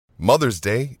Mother's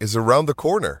Day is around the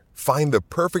corner. Find the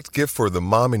perfect gift for the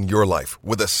mom in your life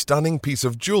with a stunning piece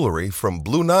of jewelry from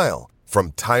Blue Nile.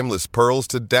 From timeless pearls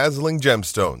to dazzling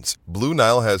gemstones, Blue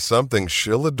Nile has something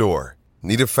she'll adore.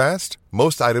 Need it fast?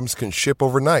 Most items can ship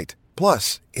overnight.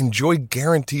 Plus, enjoy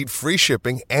guaranteed free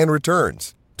shipping and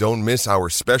returns. Don't miss our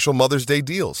special Mother's Day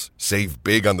deals. Save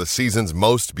big on the season's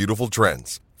most beautiful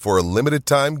trends. For a limited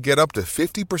time, get up to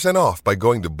 50% off by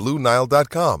going to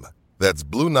BlueNile.com. That's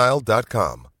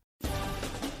BlueNile.com.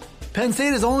 Penn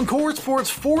State is on course for its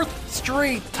fourth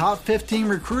straight top 15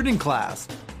 recruiting class.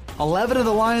 11 of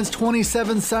the Lions'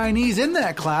 27 signees in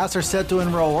that class are set to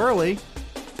enroll early.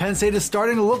 Penn State is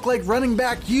starting to look like running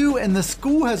back U, and the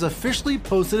school has officially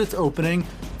posted its opening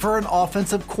for an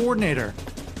offensive coordinator.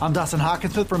 I'm Dustin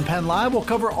Hawkinsmith from Penn Live. We'll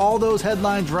cover all those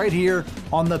headlines right here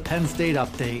on the Penn State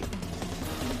Update.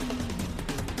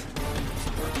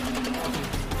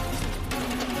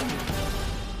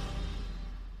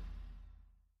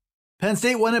 Penn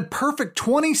State went a perfect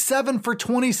 27 for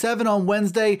 27 on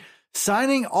Wednesday,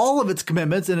 signing all of its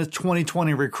commitments in its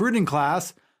 2020 recruiting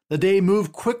class. The day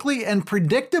moved quickly and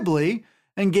predictably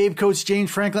and gave Coach James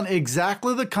Franklin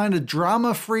exactly the kind of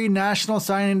drama-free National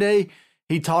Signing Day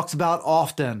he talks about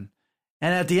often.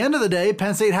 And at the end of the day,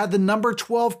 Penn State had the number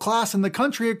 12 class in the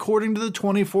country according to the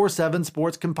 24/7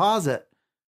 Sports Composite.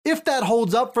 If that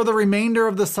holds up for the remainder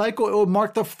of the cycle, it would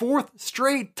mark the fourth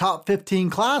straight top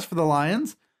 15 class for the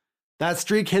Lions. That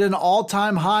streak hit an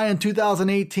all-time high in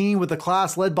 2018 with a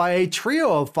class led by a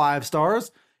trio of 5 stars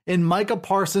in Micah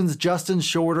Parsons, Justin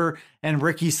Shorter, and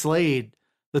Ricky Slade.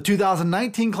 The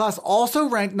 2019 class also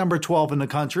ranked number 12 in the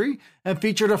country and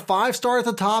featured a 5-star at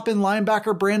the top in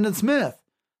linebacker Brandon Smith.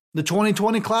 The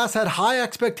 2020 class had high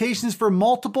expectations for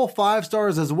multiple 5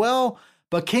 stars as well,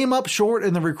 but came up short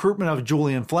in the recruitment of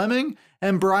Julian Fleming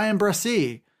and Brian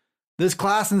Bressy. This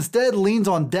class instead leans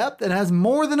on depth and has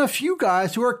more than a few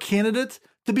guys who are candidates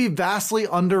to be vastly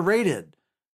underrated.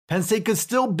 Penn State could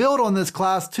still build on this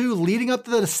class too, leading up to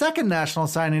the second National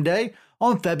Signing Day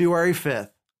on February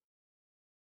 5th.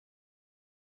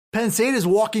 Penn State is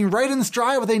walking right in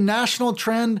stride with a national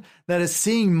trend that is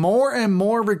seeing more and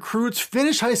more recruits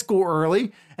finish high school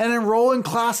early and enroll in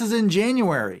classes in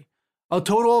January. A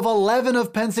total of 11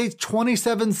 of Penn State's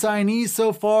 27 signees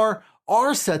so far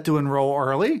are set to enroll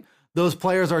early. Those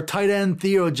players are tight end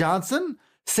Theo Johnson,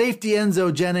 safety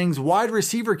Enzo Jennings, wide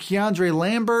receiver Keandre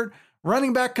Lambert,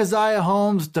 running back Keziah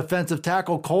Holmes, defensive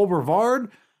tackle Cole Brevard,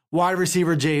 wide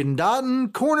receiver Jaden Dotton,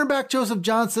 cornerback Joseph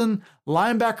Johnson,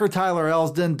 linebacker Tyler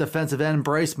Elsdon, defensive end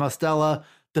Bryce Mostella,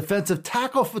 defensive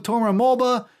tackle Fatoma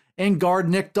Mulba, and guard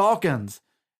Nick Dawkins.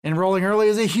 Enrolling early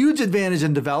is a huge advantage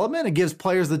in development. It gives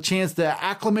players the chance to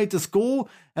acclimate to school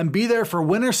and be there for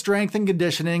winter strength and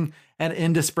conditioning and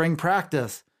into spring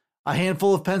practice. A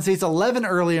handful of Penn State's 11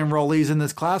 early enrollees in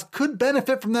this class could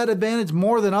benefit from that advantage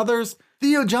more than others.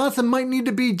 Theo Johnson might need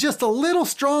to be just a little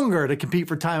stronger to compete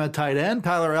for time at tight end.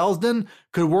 Tyler Elsdon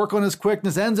could work on his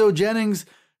quickness. Enzo Jennings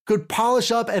could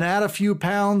polish up and add a few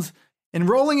pounds.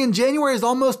 Enrolling in January is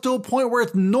almost to a point where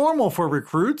it's normal for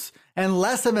recruits and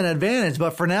less of an advantage.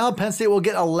 But for now, Penn State will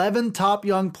get 11 top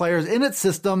young players in its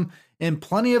system in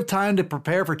plenty of time to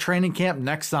prepare for training camp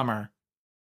next summer.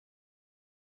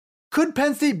 Could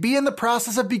Penn State be in the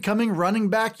process of becoming running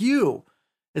back U?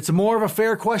 It's more of a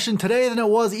fair question today than it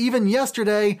was even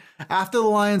yesterday after the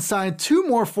Lions signed 2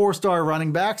 more 4-star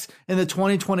running backs in the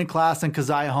 2020 class in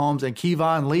Keziah Holmes and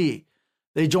Kevon Lee.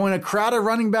 They join a crowded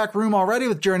running back room already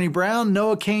with Journey Brown,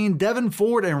 Noah Cain, Devin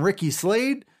Ford, and Ricky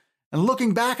Slade. And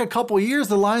looking back a couple years,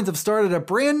 the Lions have started a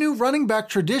brand new running back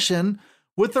tradition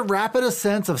with the rapid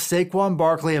ascents of Saquon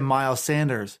Barkley and Miles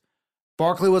Sanders.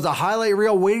 Barkley was a highlight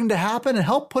reel waiting to happen and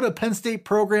helped put a Penn State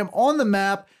program on the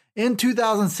map in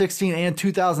 2016 and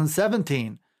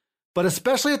 2017, but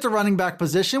especially at the running back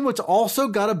position, which also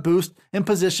got a boost in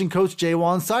position coach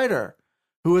Jaywan Sider,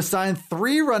 who assigned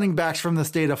 3 running backs from the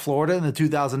state of Florida in the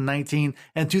 2019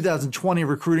 and 2020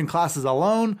 recruiting classes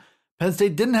alone. Penn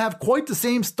State didn't have quite the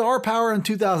same star power in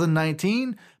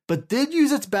 2019, but did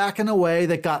use its back in a way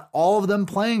that got all of them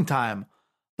playing time.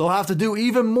 They'll have to do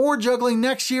even more juggling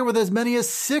next year with as many as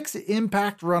 6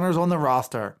 impact runners on the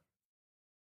roster.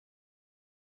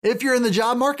 If you're in the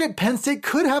job market, Penn State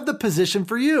could have the position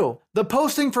for you. The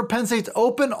posting for Penn State's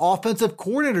open offensive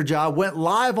coordinator job went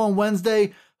live on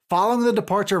Wednesday following the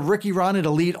departure of Ricky Rahne to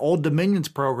lead Old Dominion's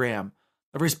program.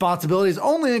 The responsibilities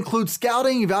only include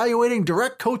scouting, evaluating,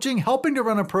 direct coaching, helping to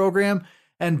run a program,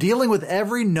 and dealing with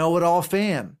every know-it-all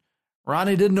fan.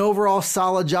 Rahne did an overall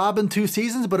solid job in 2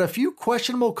 seasons, but a few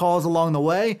questionable calls along the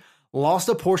way lost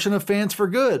a portion of fans for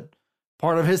good.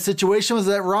 Part of his situation was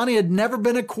that Rahne had never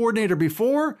been a coordinator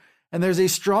before, and there's a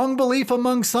strong belief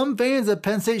among some fans that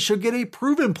Penn State should get a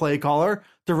proven play caller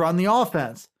to run the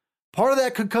offense. Part of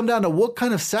that could come down to what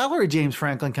kind of salary James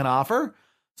Franklin can offer.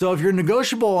 So if you're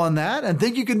negotiable on that and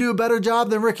think you can do a better job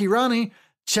than Ricky Rahne,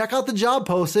 check out the job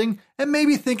posting and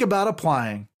maybe think about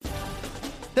applying.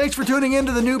 Thanks for tuning in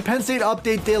to the new Penn State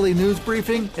Update Daily News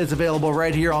Briefing. It's available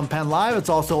right here on Penn Live. It's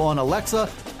also on Alexa,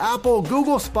 Apple,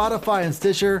 Google, Spotify, and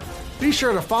Stitcher. Be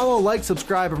sure to follow, like,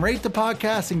 subscribe, and rate the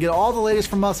podcast and get all the latest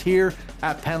from us here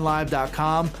at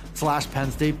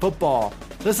PennLive.com/Penn State Football.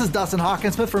 This is Dustin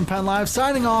Hawkinsmith from Penn Live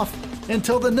signing off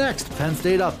until the next Penn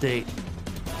State Update.